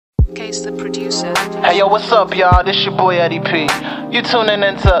KaceTheProducer. Hey yo, what's up y'all? This your boy Eddy.P. You tuning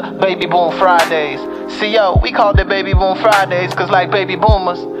into Baby Boom Fridays. See yo, we called it Baby Boom Fridays cause like baby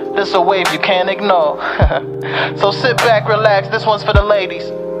boomers, this a wave you can't ignore. So sit back, relax, this one's for the ladies.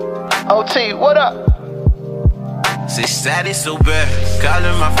 OT, what up? She said it so bad,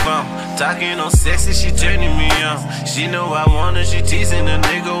 calling my phone, talking on sexy, she turning me on. She know I want her, she teasing the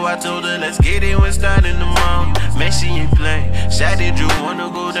nigga. I told her let's get it when starting the morning. Man, she ain't playing. Shawty Drew wanna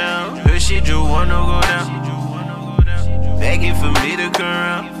go down, her she Drew wanna go down. Begging for me to come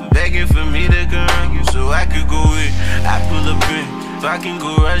around, begging for me to come around, so I could go in. I pull up in, parking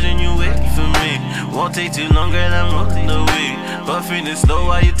garage and you wait for me. Won't take too long, girl, I'm on the way. Buffing it slow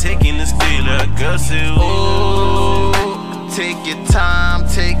while you taking the steal. A girl said, oh, take your time,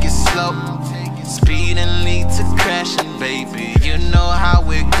 take it slow. Speed and lead to crashing, baby. You know how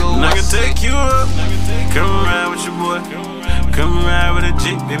it goes. I can take you up. Come ride with your boy. Come ride with a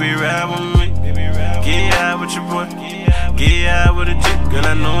Jeep, baby, ride with me. Get out with your boy. Get out with a Jeep, girl,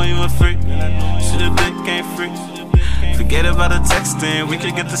 I know you a freak. Should've dick ain't free. Forget about the texting, we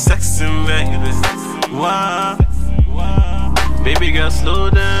can get the sexing, baby. Wow. Baby girl, slow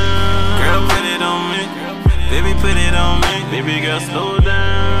down. Girl, put it on me. Baby, put it on me. Baby girl, slow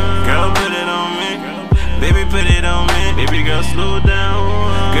down. Girl, put it on me. Baby, put it on me. Baby girl, slow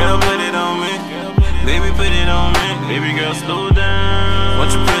down. Girl, put it on me. Baby, put it on me. Baby girl, slow down.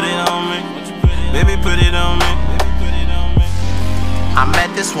 Won't you put it on me? Baby, put it on me. I met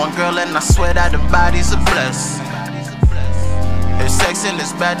this one girl and I swear that her body's a blessing. If sexing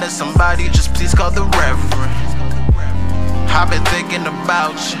is bad, then somebody just please call the reverend. I've been thinking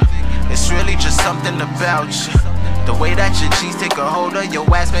about you. It's really just something about you. The way that your jeans take a hold of your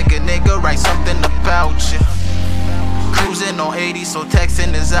ass, make a nigga write something about you. Cruising on 80, so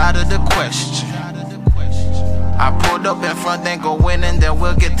texting is out of the question. I pulled up in front, then go in, and then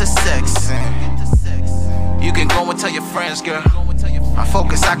we'll get to sexing. You can go and tell your friends, girl. I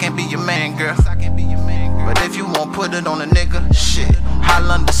focus, I can be your man, girl. But if you won't put it on a nigga, shit, I'll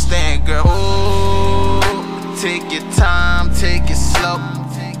understand, girl. Oh, take your time, take it slow.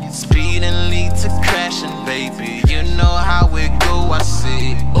 Speed and lead to crashing, baby. You know how it go, I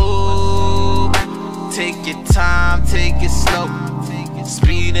see. Oh, take your time, take it slow.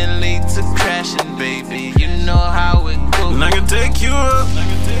 Speed and lead to crashing, baby. You know how it go. And I can take you up.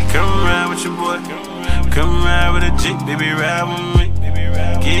 Come ride with your boy. Come ride with a Jeep, baby, ride with me.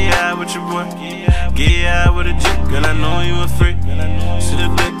 Get out with your boy. Get out with a Jeep, girl, I know you a freak.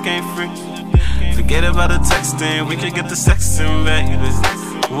 Should've dick ain't free. Forget about the texting, we can get the sexing, baby.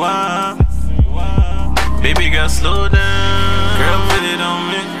 Wow. Baby girl, slow down. Girl, put it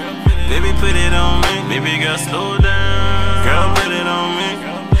on me. Baby, put it on me. Baby girl, slow down. Girl, put it on me.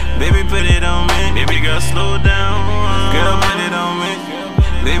 Baby, put it on me. Baby girl, slow down. Girl, put it on me.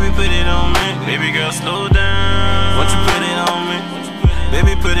 Baby, put it on me. Baby girl, slow down. Won't you put it on me?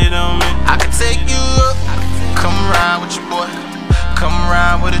 Baby, put it on me. I can take you up. Come ride with your boy. Come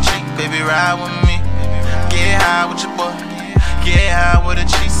ride with a Jeep, baby, ride with me. Get high with your boy. Get high with a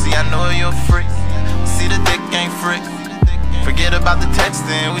G. See, I know you're free. See, the dick ain't free. Forget about the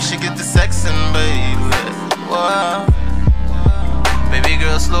texting, we should get the sexing, baby. Whoa. Baby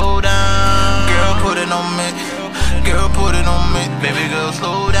girl, slow down. Girl, put it on me. Girl, put it on me. Baby girl,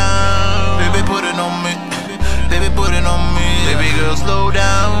 slow down. Baby, put it on me. Baby, put it on me. Baby girl, slow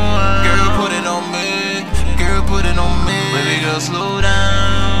down.